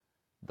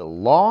the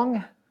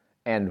long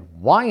and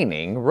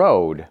winding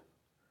road.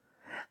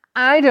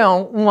 I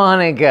don't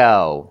want to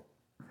go.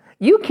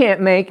 You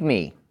can't make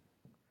me.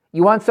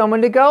 You want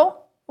someone to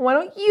go? Why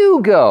don't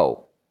you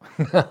go?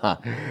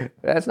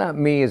 That's not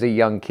me as a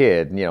young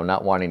kid,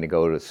 not wanting to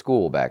go to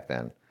school back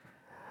then.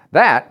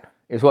 That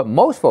is what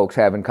most folks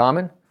have in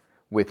common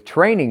with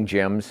training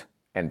gyms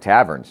and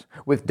taverns,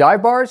 with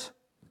dive bars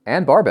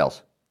and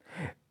barbells.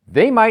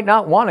 They might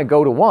not want to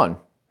go to one.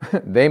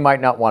 They might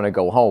not want to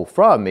go home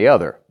from the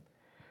other.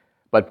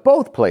 But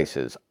both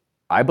places,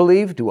 I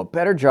believe, do a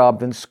better job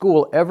than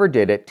school ever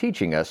did at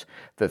teaching us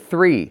the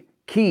 3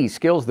 key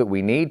skills that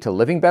we need to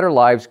living better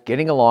lives,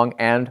 getting along,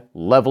 and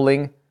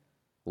leveling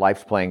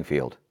life's playing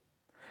field.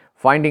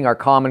 Finding our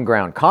common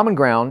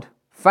ground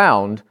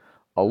found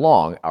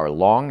along our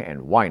long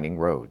and winding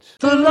roads.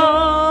 The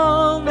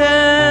long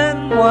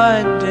and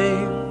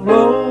winding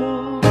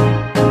road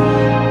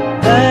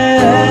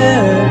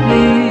that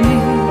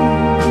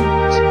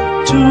leads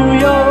to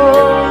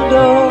your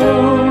door.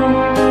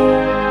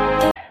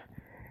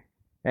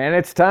 And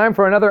it's time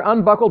for another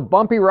unbuckled,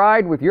 bumpy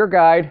ride with your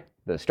guide,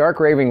 the stark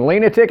raving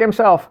lunatic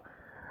himself.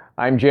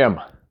 I'm Jim.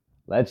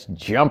 Let's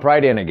jump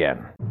right in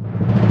again.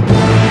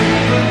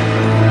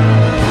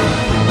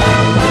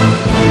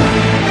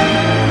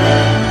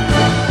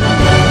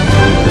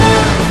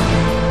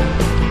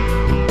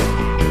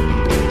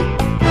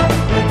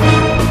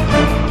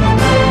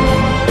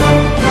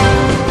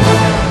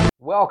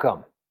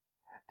 Welcome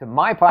to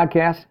my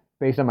podcast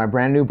based on my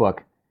brand new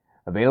book,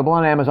 available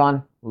on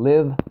Amazon,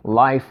 Live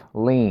Life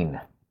Lean,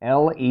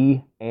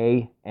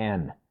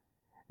 L-E-A-N.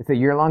 It's a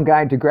year-long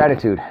guide to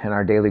gratitude and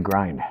our daily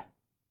grind.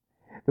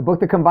 The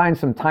book that combines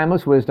some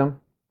timeless wisdom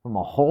from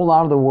a whole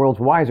lot of the world's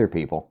wiser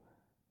people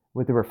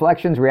with the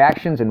reflections,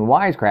 reactions, and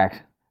wisecracks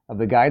of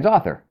the guide's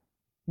author,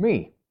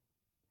 me.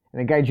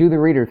 And it guides you, the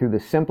reader, through the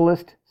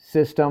simplest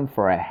system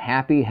for a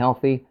happy,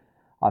 healthy,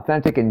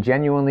 authentic, and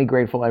genuinely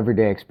grateful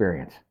everyday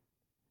experience.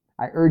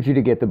 I urge you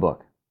to get the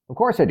book. Of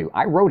course I do.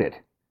 I wrote it.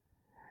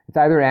 It's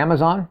either at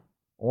Amazon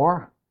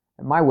or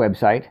at my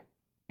website,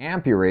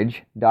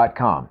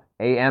 ampurage.com.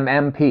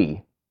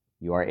 A-M-M-P-U-R-A-G-E.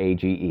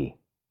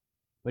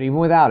 But even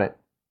without it,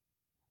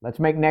 let's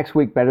make next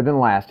week better than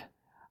last,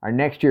 our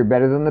next year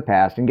better than the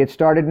past, and get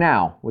started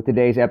now with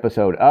today's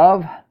episode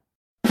of...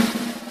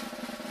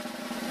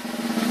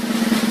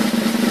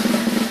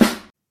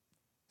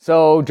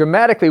 So,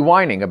 dramatically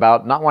whining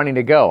about not wanting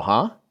to go,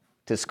 huh?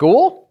 To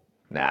school?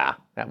 Nah,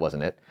 that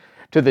wasn't it.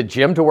 To the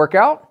gym to work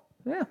out?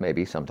 Yeah,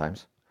 maybe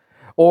sometimes.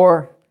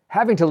 Or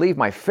having to leave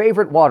my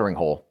favorite watering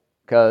hole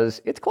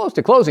because it's close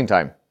to closing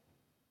time.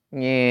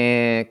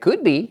 Yeah,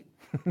 could be.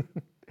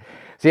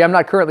 See, I'm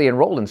not currently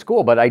enrolled in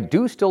school, but I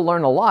do still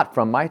learn a lot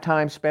from my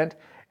time spent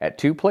at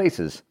 2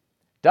 places,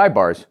 dive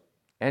bars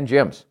and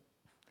gyms.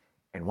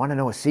 And want to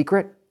know a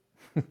secret?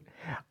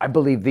 I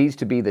believe these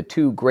to be the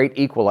 2 great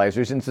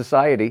equalizers in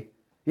society.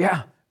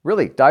 Yeah,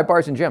 really, dive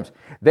bars and gyms.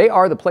 They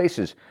are the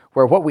places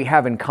where what we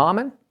have in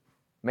common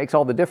makes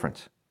all the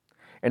difference.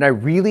 And I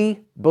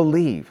really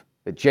believe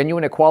that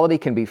genuine equality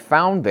can be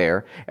found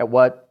there at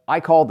what I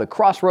call the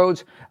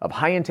crossroads of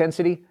high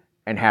intensity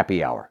and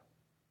happy hour.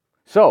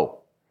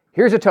 So,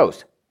 here's a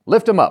toast.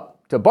 Lift them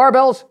up to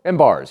barbells and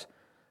bars,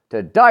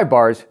 to dive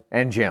bars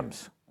and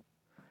gyms.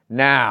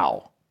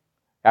 Now,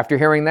 after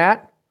hearing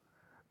that,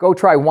 go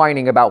try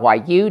whining about why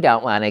you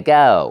don't want to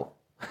go.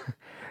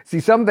 See,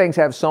 some things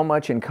have so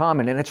much in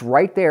common, and it's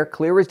right there,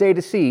 clear as day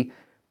to see,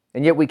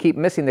 and yet we keep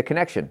missing the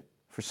connection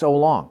for so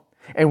long.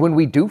 And when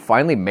we do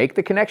finally make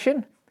the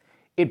connection,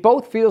 it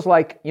both feels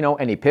like,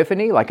 an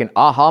epiphany, like an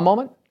aha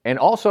moment, and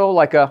also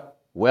like a,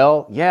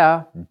 well,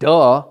 yeah,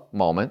 duh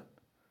moment.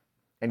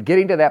 And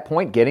getting to that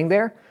point, getting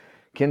there,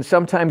 can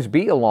sometimes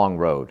be a long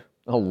road,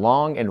 a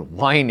long and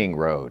winding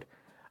road.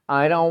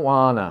 I don't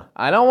wanna,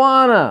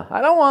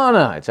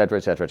 et cetera,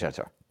 et cetera, et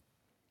cetera.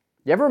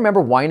 You ever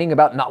remember whining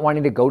about not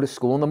wanting to go to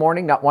school in the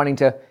morning, not wanting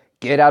to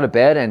get out of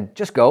bed and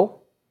just go?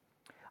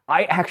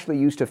 I actually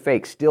used to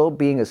fake still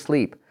being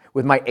asleep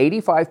with my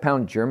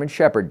 85-pound German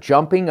Shepherd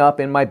jumping up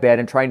in my bed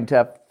and trying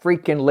to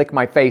freaking lick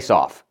my face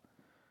off.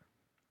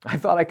 I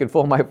thought I could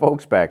fool my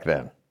folks back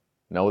then.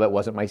 No, that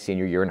wasn't my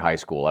senior year in high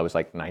school. I was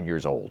like 9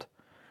 years old.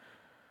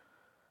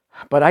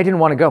 But I didn't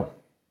want to go.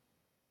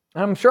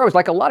 I'm sure I was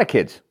like a lot of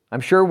kids.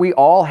 I'm sure we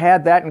all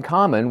had that in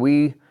common.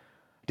 We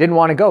didn't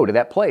want to go to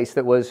that place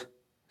that was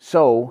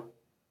so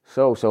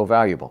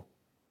valuable.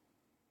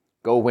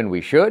 Go when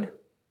we should,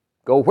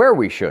 go where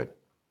we should.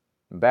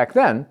 Back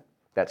then,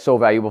 that so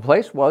valuable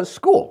place was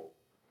school.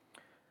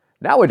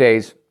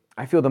 Nowadays,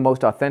 I feel the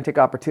most authentic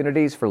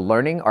opportunities for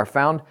learning are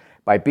found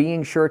by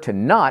being sure to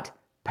not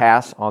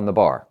pass on the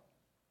bar.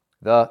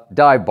 The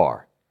dive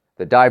bar,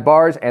 the dive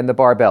bars and the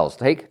barbells.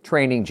 Take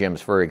training gyms,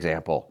 for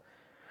example.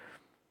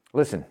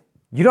 Listen,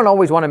 you don't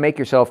always want to make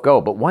yourself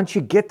go, but once you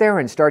get there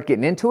and start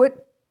getting into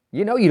it,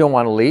 you don't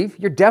want to leave.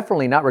 You're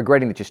definitely not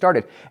regretting that you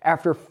started.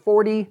 After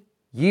 40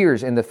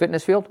 years in the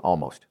fitness field,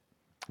 almost,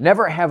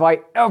 never have I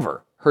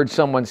ever heard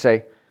someone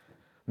say,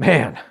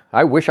 man,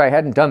 I wish I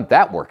hadn't done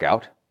that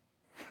workout.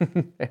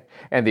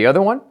 And the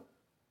other one?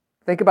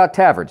 Think about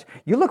taverns.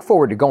 You look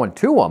forward to going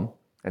to them,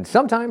 and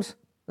sometimes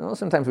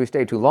we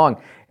stay too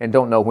long and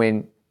don't know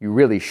when you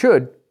really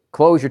should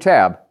close your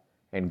tab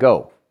and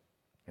go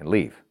and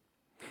leave.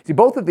 See,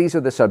 both of these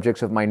are the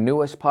subjects of my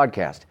newest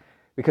podcast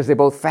because they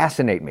both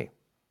fascinate me.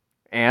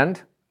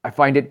 And I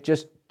find it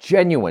just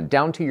genuine,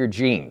 down to your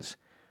genes.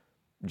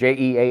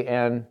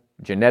 Gean,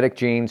 genetic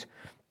genes.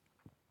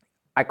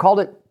 I called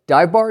it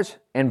dive bars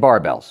and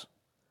barbells.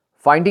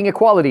 Finding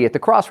equality at the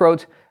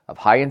crossroads of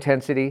high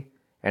intensity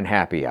and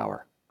happy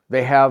hour.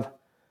 They have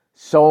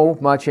so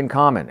much in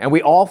common. And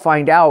we all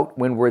find out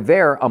when we're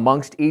there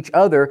amongst each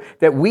other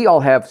that we all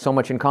have so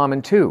much in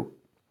common too.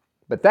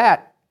 But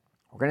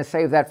we're going to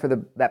save that for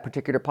that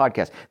particular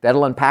podcast.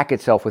 That'll unpack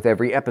itself with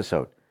every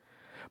episode.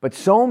 But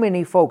so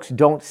many folks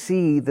don't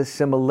see the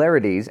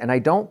similarities, and I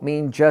don't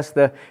mean just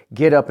the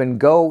get up and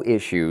go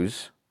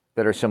issues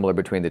that are similar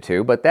between the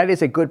two, but that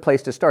is a good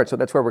place to start. So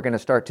that's where we're going to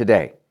start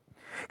today.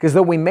 Because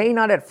though we may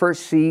not at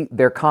first see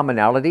their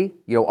commonality,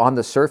 on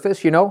the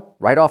surface,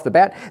 right off the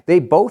bat, they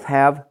both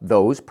have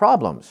those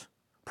problems.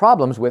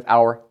 Problems with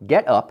our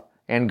get up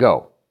and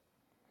go.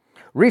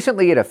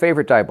 Recently at a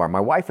favorite dive bar, my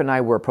wife and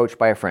I were approached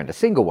by a friend, a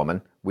single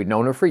woman. We'd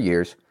known her for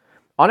years.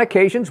 On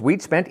occasions,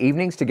 we'd spent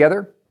evenings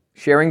together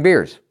sharing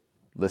beers,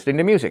 listening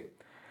to music.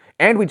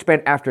 And we'd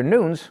spent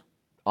afternoons,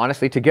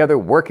 honestly, together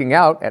working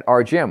out at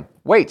our gym,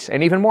 weights,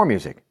 and even more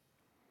music.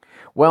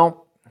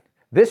 Well,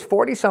 this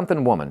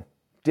 40-something woman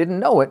didn't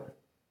know it,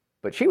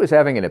 but she was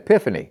having an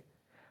epiphany.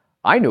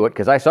 I knew it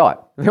because I saw it.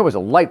 There was a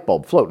light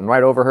bulb floating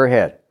right over her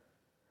head.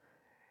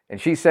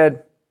 And she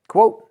said,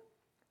 quote,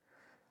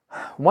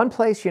 "One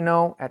place,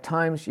 at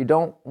times you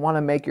don't want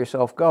to make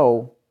yourself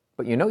go,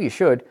 but you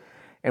should.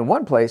 And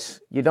one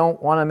place you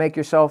don't want to make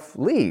yourself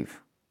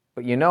leave,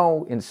 but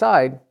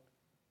inside,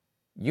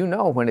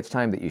 when it's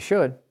time that you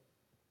should."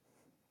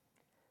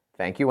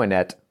 Thank you,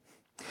 Annette.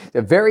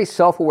 A very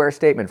self-aware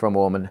statement from a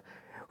woman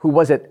who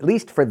was, at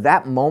least for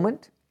that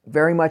moment,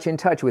 very much in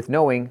touch with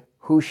knowing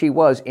who she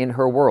was in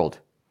her world.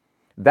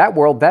 That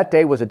world that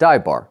day was a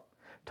dive bar,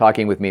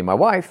 talking with me and my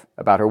wife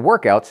about her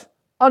workouts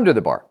under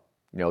the bar.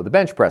 The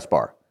bench press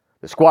bar,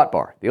 the squat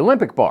bar, the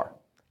Olympic bar,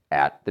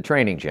 at the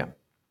training gym.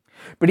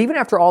 But even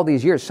after all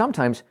these years,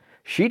 sometimes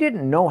she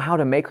didn't know how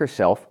to make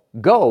herself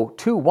go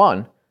to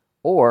one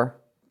or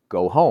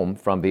go home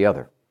from the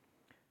other.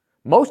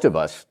 Most of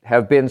us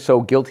have been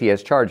so guilty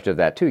as charged of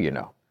that too,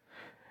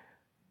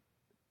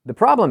 The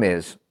problem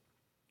is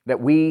that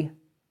we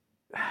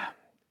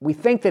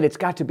think that it's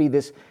got to be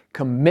this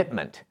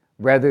commitment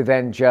rather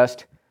than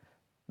just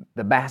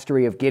the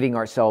mastery of getting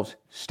ourselves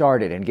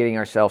started and getting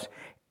ourselves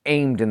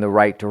aimed in the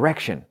right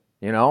direction.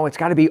 It's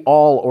got to be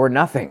all or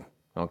nothing,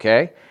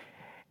 okay?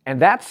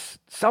 And that's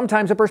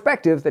sometimes a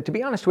perspective that, to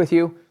be honest with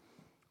you,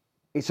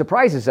 it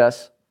surprises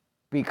us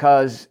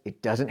because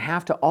it doesn't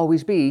have to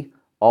always be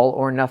all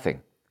or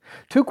nothing.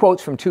 Two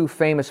quotes from two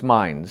famous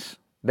minds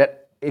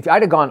that if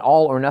I'd have gone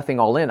all or nothing,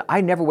 all in,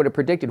 I never would have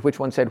predicted which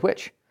one said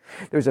which.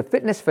 There's a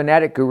fitness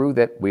fanatic guru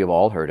that we have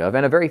all heard of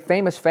and a very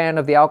famous fan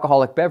of the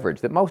alcoholic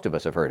beverage that most of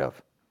us have heard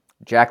of,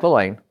 Jack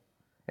LaLanne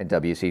and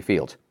W.C.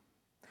 Fields.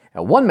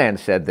 Now, one man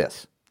said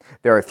this: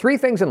 "There are three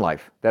things in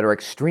life that are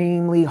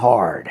extremely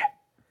hard: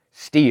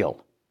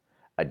 steel,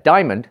 a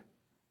diamond,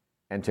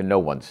 and to know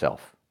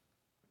oneself."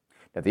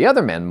 Now, the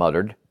other man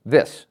muttered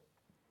this: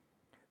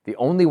 "The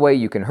only way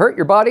you can hurt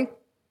your body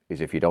is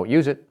if you don't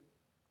use it."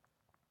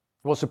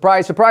 Well,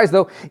 surprise, surprise,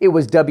 though, it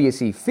was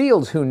W.C.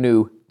 Fields who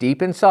knew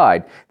deep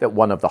inside that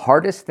one of the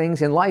hardest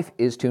things in life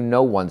is to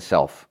know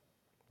oneself.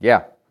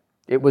 Yeah,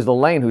 it was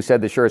LaLanne who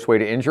said the surest way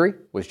to injury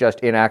was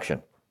just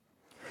inaction.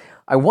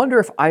 I wonder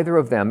if either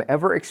of them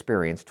ever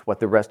experienced what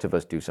the rest of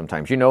us do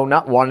sometimes.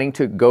 Not wanting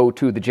to go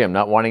to the gym,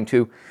 not wanting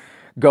to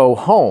go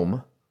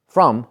home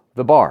from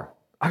the bar.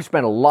 I've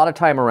spent a lot of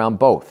time around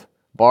both,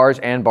 bars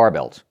and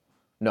barbells.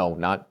 No,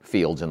 not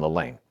Fields and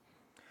LaLanne.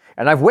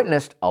 And I've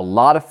witnessed a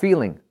lot of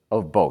feeling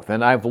of both.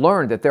 And I've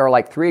learned that there are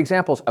like three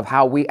examples of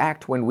how we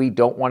act when we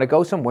don't want to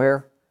go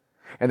somewhere.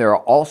 And there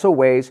are also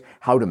ways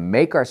how to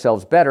make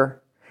ourselves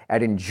better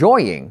at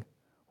enjoying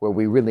where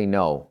we really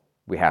know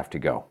we have to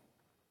go.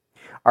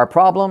 Our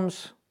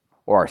problems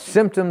or our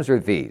symptoms are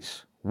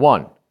these.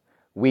 1,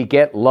 we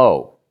get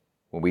low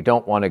when we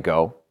don't want to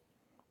go.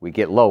 We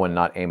get low and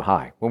not aim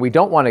high. When we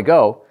don't want to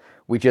go,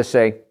 we just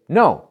say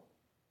no,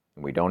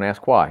 and we don't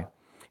ask why.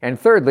 And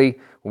thirdly,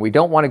 when we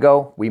don't want to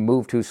go, we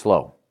move too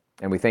slow,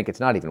 and we think it's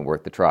not even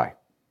worth the try.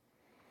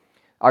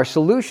 Our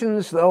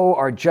solutions, though,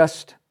 are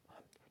just,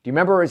 do you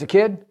remember as a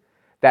kid,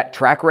 that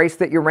track race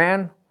that you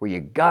ran, where you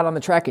got on the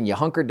track and you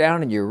hunkered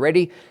down and you're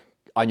ready,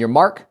 on your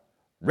mark,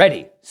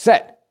 ready,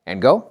 set,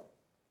 and go?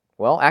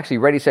 Well, actually,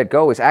 ready, set,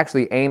 go is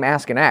actually aim,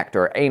 ask, and act,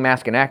 or aim,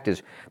 ask, and act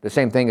is the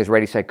same thing as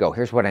ready, set, go.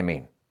 Here's what I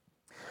mean.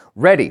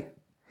 Ready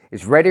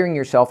is readying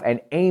yourself and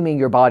aiming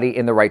your body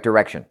in the right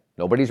direction.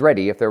 Nobody's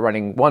ready if they're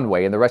running one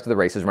way and the rest of the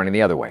race is running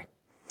the other way.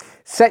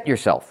 Set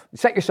yourself.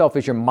 Set yourself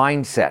as your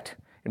mindset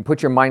and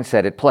put your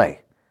mindset at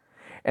play.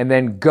 And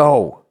then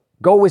go.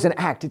 Go is an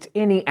act. It's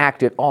any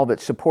act at all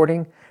that's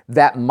supporting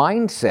that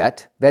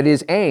mindset that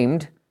is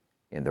aimed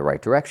in the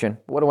right direction.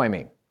 What do I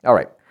mean? All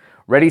right,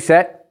 ready,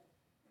 set,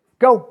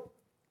 go.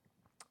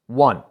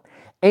 1,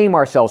 aim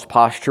ourselves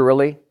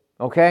posturally,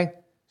 okay?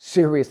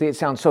 Seriously, it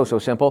sounds so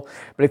simple,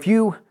 but if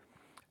you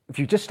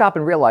just stop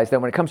and realize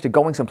that when it comes to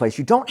going someplace,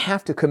 you don't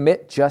have to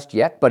commit just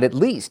yet, but at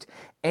least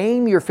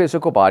aim your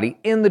physical body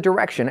in the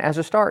direction as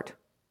a start,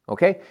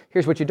 okay?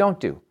 Here's what you don't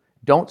do.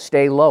 Don't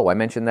stay low. I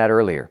mentioned that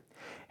earlier.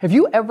 Have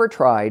you ever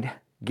tried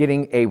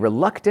getting a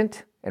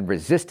reluctant and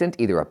resistant,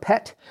 either a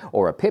pet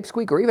or a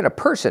pipsqueak or even a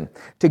person,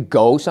 to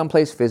go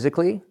someplace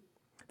physically?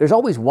 There's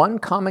always one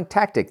common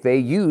tactic they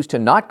use to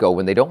not go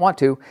when they don't want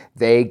to.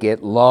 They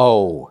get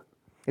low.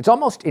 It's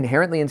almost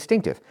inherently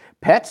instinctive.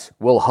 Pets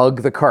will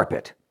hug the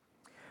carpet.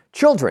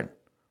 Children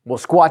will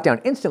squat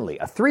down instantly.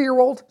 A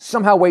 3-year-old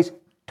somehow weighs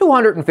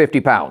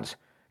 250 pounds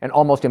and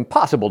almost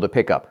impossible to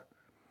pick up.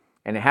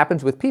 And it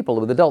happens with people,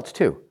 with adults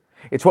too.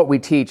 It's what we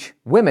teach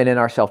women in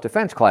our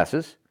self-defense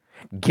classes.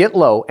 Get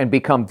low and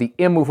become the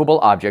immovable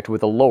object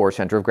with a lower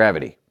center of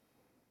gravity.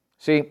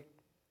 See,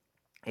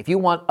 if you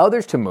want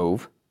others to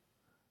move,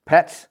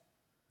 pets,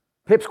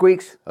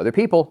 pipsqueaks, other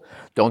people,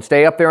 don't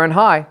stay up there and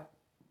high.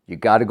 You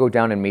got to go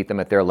down and meet them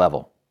at their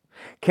level.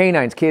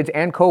 Canines, kids,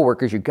 and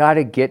coworkers, you got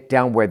to get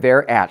down where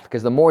they're at,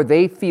 because the more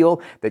they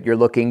feel that you're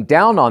looking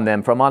down on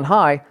them from on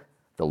high,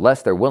 the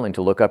less they're willing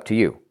to look up to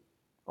you.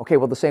 Okay,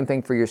 well, the same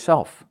thing for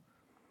yourself.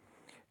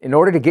 In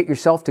order to get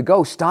yourself to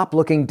go, stop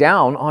looking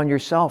down on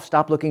yourself.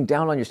 Stop looking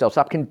down on yourself.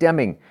 Stop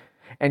condemning.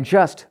 And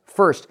just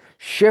first,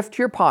 shift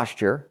your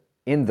posture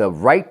in the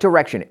right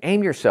direction.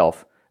 Aim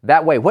yourself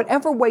that way,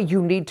 whatever way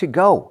you need to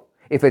go.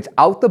 If it's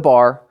out the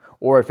bar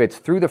or if it's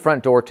through the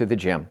front door to the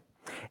gym,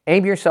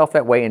 aim yourself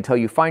that way until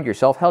you find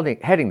yourself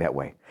heading that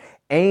way.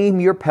 Aim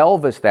your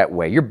pelvis that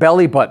way, your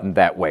belly button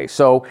that way.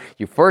 So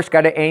you first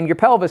got to aim your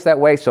pelvis that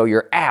way so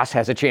your ass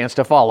has a chance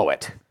to follow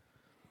it.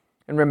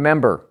 And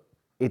remember,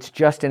 it's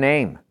just an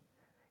aim.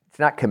 It's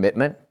not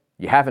commitment.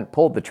 You haven't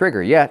pulled the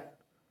trigger yet.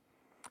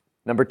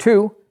 Number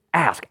 2,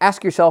 ask.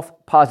 Ask yourself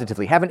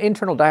positively. Have an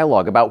internal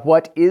dialogue about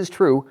what is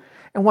true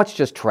and what's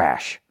just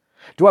trash.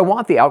 Do I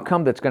want the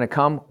outcome that's going to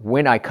come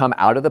when I come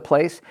out of the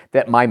place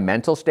that my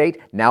mental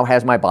state now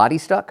has my body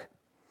stuck?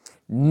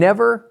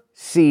 Never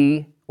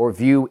see or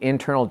view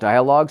internal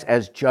dialogues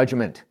as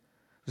judgment.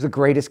 It was the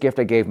greatest gift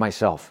I gave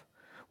myself,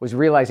 was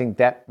realizing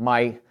that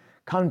my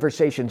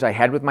conversations I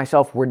had with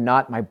myself were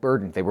not my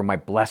burden. They were my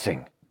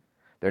blessing.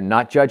 They're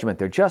not judgment.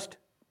 They're just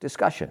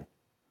discussion.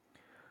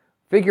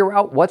 Figure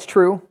out what's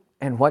true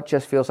and what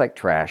just feels like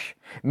trash.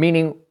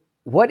 Meaning,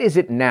 what is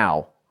it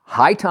now,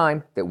 high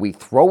time, that we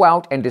throw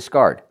out and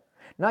discard?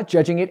 Not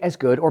judging it as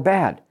good or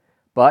bad,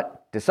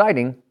 but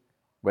deciding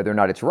whether or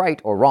not it's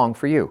right or wrong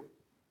for you.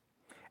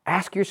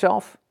 Ask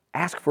yourself,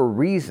 ask for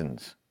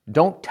reasons.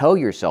 Don't tell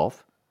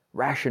yourself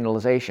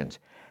rationalizations.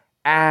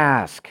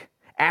 Ask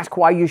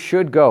why you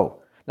should go.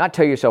 Not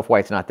tell yourself why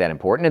it's not that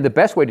important. And the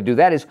best way to do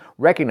that is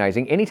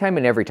recognizing anytime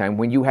and every time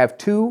when you have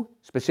 2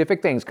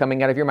 specific things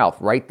coming out of your mouth.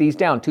 Write these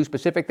down, 2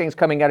 specific things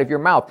coming out of your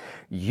mouth.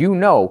 You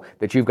know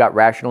that you've got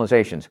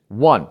rationalizations.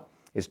 1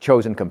 is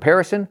chosen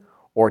comparison,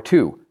 or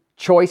 2,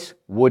 choice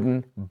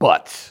wooden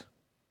butts.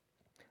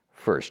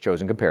 First,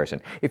 chosen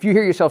comparison. If you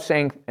hear yourself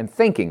saying and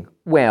thinking,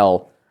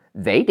 well,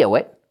 they do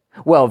it,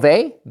 well,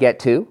 they get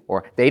to,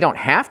 or they don't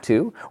have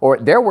to, or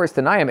they're worse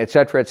than I am,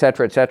 etc.,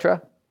 etc.,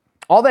 etc.,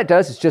 all that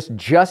does is just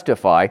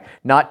justify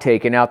not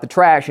taking out the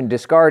trash and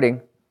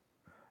discarding,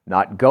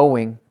 not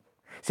going.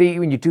 See,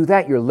 when you do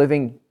that, you're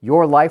living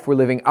your life, we're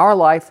living our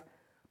life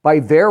by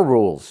their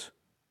rules,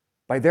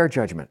 by their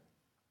judgment.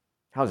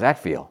 How does that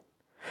feel?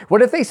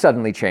 What if they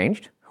suddenly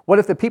changed? What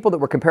if the people that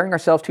we're comparing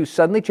ourselves to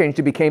suddenly changed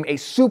and became a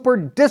super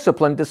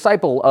disciplined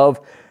disciple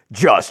of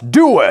just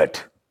do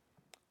it?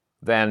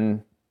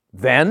 Then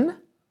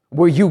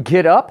will you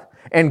get up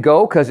and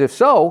go? Because if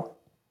so,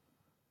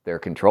 they're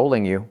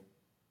controlling you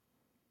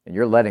and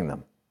you're letting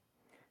them.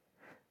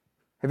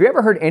 Have you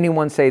ever heard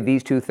anyone say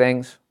these 2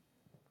 things?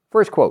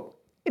 First quote,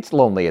 it's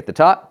lonely at the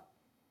top.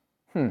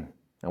 I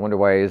wonder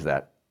why is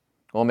that?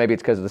 Well, maybe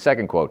it's because of the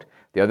second quote.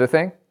 The other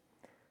thing?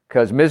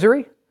 Because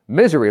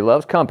misery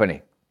loves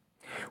company.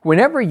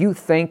 Whenever you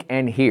think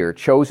and hear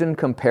chosen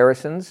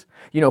comparisons,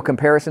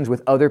 comparisons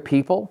with other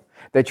people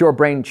that your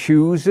brain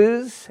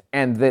chooses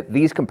and that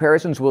these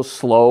comparisons will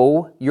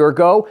slow your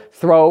go,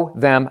 throw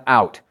them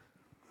out.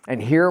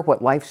 And hear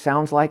what life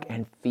sounds like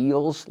and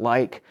feels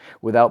like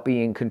without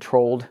being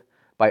controlled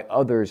by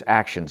others'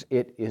 actions.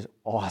 It is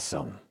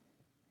awesome.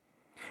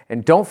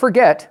 And don't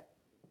forget,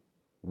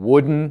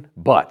 wooden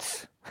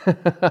butts.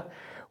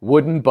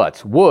 Wooden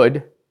butts.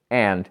 Wood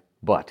and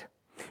butt.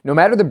 No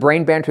matter the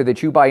brain banter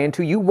that you buy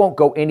into, you won't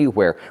go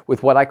anywhere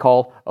with what I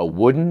call a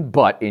wooden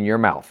butt in your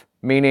mouth.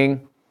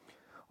 Meaning,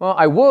 well,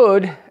 I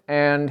would,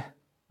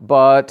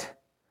 but,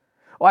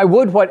 well, I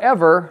would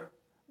whatever,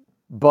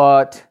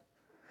 but,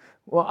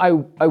 well,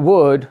 I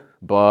would,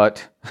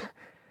 but.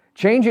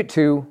 Change it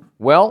to,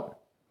 well,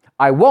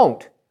 I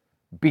won't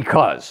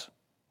because.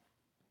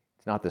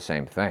 It's not the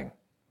same thing.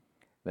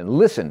 Then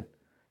listen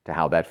to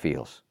how that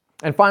feels.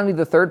 And finally,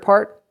 the third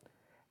part,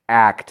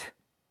 act.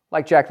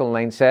 Like Jack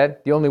LaLanne said,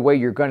 the only way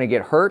you're going to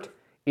get hurt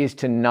is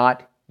to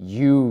not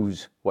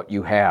use what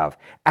you have.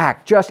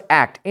 Act, just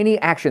act. Any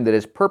action that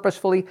is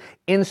purposefully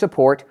in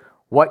support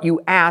what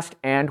you asked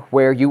and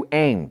where you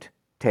aimed.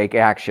 Take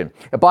action.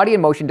 A body in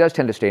motion does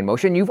tend to stay in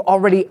motion. You've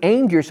already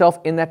aimed yourself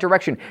in that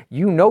direction.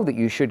 You know that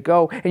you should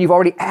go, and you've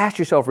already asked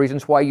yourself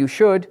reasons why you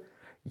should.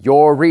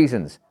 Your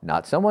reasons,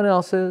 not someone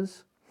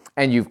else's.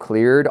 And you've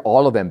cleared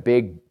all of them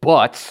big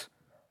buts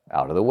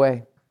out of the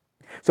way.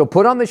 So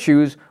put on the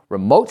shoes,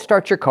 remote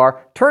start your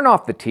car, turn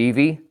off the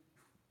TV.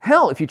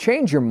 Hell, if you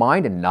change your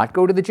mind and not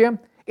go to the gym,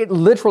 it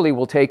literally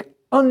will take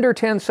under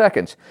 10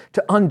 seconds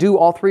to undo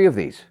all three of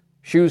these.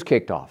 Shoes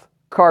kicked off,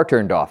 car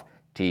turned off,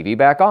 TV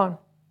back on.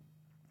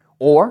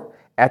 Or,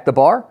 at the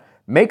bar,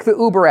 make the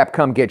Uber app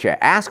come get you.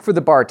 Ask for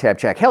the bar tab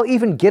check. Hell,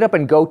 even get up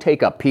and go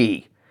take a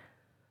pee.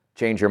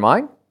 Change your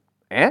mind,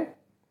 and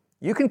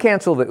you can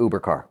cancel the Uber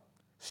car.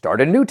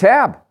 Start a new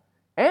tab,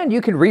 and you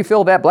can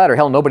refill that bladder.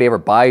 Hell, nobody ever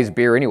buys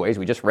beer anyways.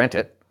 We just rent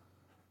it.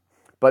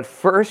 But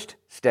first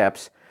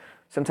steps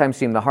sometimes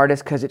seem the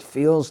hardest because it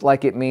feels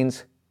like it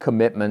means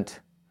commitment.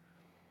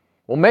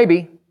 Well,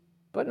 maybe,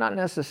 but not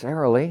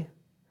necessarily.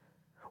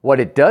 What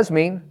it does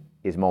mean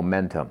is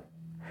momentum.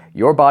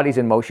 Your body's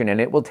in motion,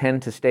 and it will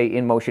tend to stay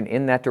in motion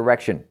in that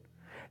direction.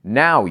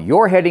 Now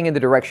you're heading in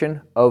the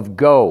direction of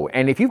go.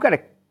 And if you've got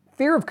a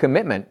fear of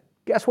commitment,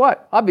 guess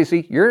what?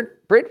 Obviously, you're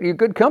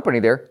good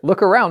company there.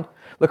 Look around.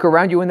 Look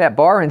around you in that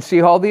bar and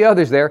see all the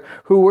others there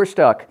who were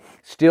stuck,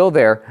 still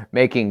there,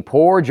 making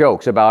poor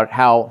jokes about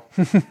how,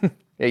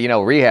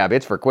 rehab,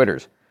 it's for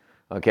quitters.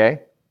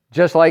 Okay?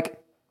 Just like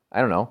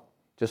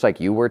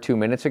you were 2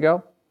 minutes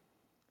ago.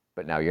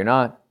 But now you're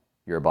not.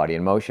 You're a body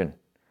in motion.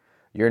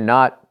 You're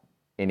not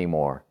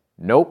anymore.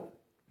 Nope.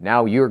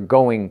 Now you're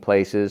going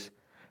places.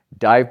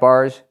 Dive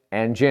bars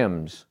and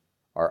gyms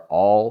are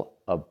all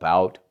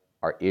about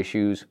our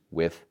issues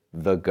with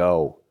the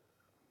go.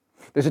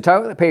 There's a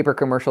toilet paper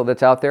commercial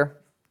that's out there.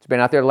 It's been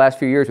out there the last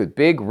few years with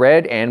big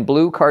red and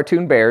blue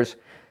cartoon bears.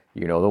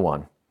 You know the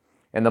one.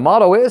 And the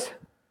motto is,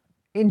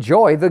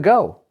 enjoy the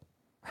go.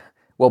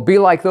 Well, be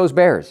like those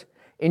bears.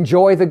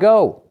 Enjoy the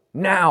go.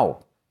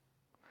 Now.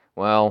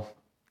 Well,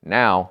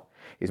 now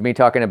is me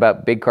talking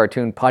about big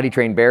cartoon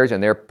potty-trained bears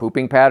and their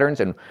pooping patterns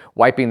and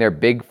wiping their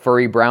big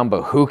furry brown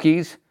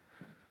bahookies.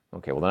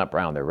 Okay, well, they're not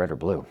brown, they're red or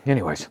blue.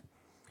 Anyways,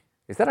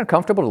 is that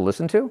uncomfortable to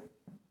listen to?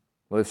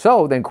 Well, if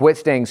so, then quit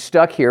staying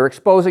stuck here,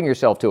 exposing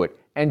yourself to it,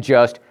 and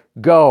just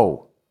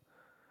go.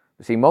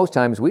 You see, most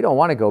times we don't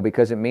want to go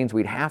because it means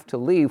we'd have to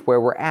leave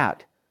where we're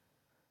at.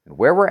 And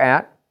where we're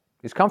at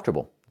is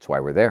comfortable. That's why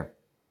we're there.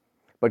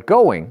 But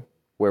going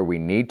where we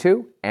need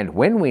to and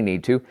when we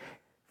need to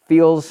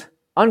feels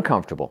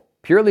uncomfortable.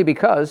 Purely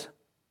because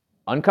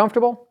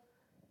uncomfortable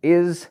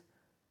is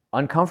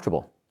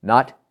uncomfortable,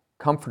 not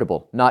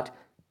comfortable, not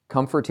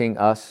comforting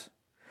us.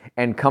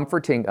 And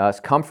comforting us,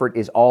 comfort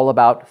is all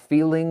about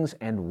feelings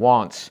and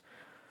wants,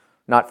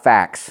 not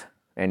facts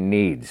and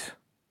needs.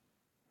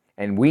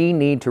 And we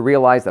need to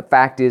realize the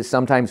fact is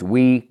sometimes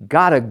we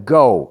gotta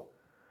go.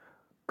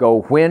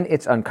 Go when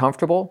it's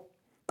uncomfortable,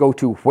 go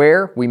to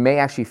where we may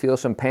actually feel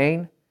some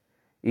pain,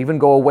 even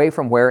go away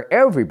from where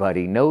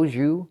everybody knows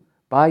you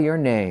by your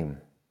name.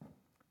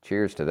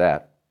 Cheers to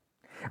that.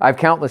 I've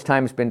countless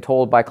times been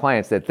told by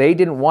clients that they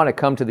didn't want to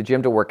come to the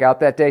gym to work out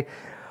that day,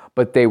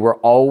 but they were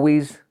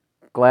always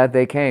glad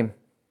they came.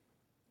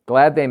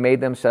 Glad they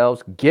made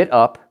themselves get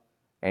up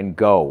and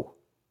go.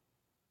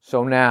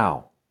 So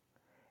now,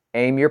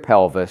 aim your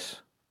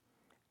pelvis,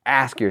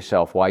 ask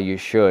yourself why you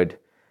should,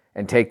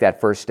 and take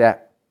that first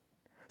step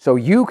so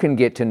you can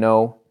get to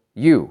know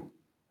you.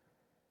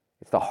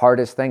 It's the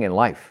hardest thing in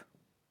life.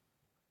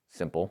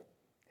 Simple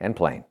and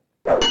plain.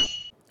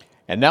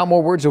 And now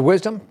more words of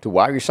wisdom to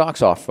wow your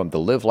socks off from the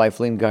Live Life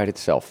Lean Guide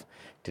itself.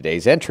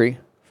 Today's entry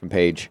from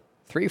page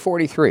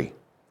 343.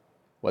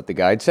 What the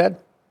guide said?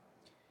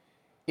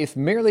 If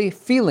merely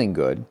feeling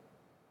good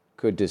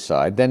could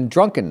decide, then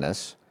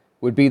drunkenness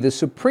would be the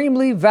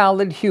supremely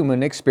valid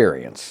human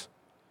experience.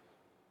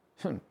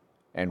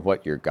 And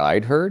what your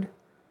guide heard?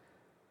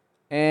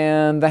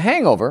 And the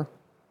hangover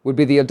would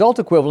be the adult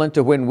equivalent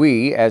to when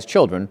we, as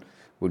children,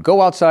 would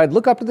go outside,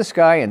 look up to the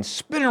sky, and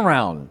spin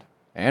around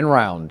and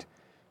round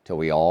till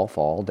we all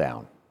fall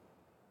down.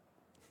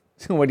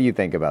 So what do you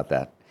think about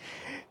that?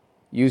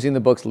 Using the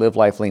book's Live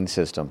Life Lean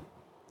system,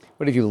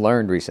 what have you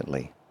learned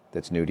recently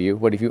that's new to you?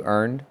 What have you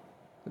earned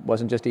that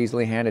wasn't just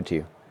easily handed to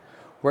you?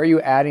 Where are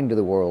you adding to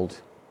the world?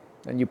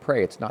 And you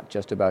pray it's not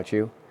just about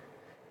you.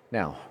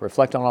 Now,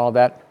 reflect on all of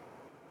that,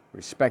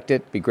 respect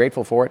it, be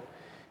grateful for it.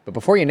 But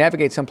before you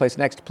navigate someplace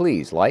next,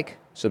 please like,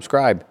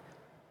 subscribe,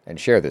 and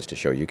share this to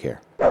show you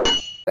care.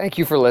 Thank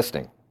you for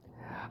listening.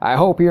 I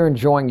hope you're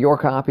enjoying your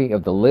copy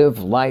of the Live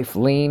Life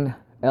Lean,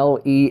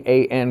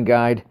 L-E-A-N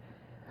guide.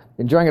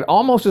 Enjoying it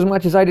almost as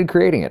much as I did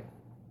creating it.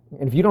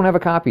 And if you don't have a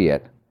copy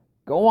yet,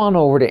 go on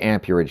over to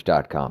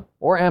amperage.com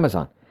or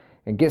Amazon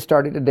and get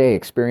started today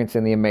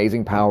experiencing the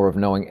amazing power of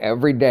knowing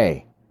every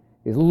day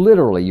is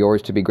literally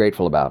yours to be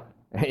grateful about.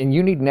 And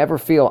you need never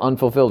feel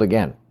unfulfilled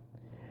again.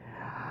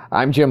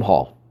 I'm Jim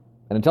Hall.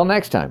 And until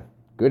next time,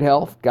 good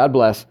health, God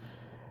bless.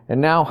 And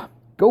now,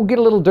 Go get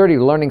a little dirty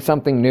learning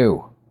something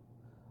new.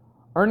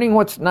 Earning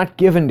what's not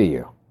given to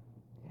you.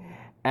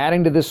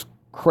 Adding to this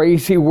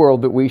crazy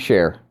world that we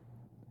share.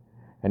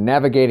 And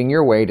navigating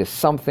your way to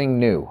something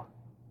new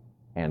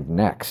and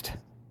next.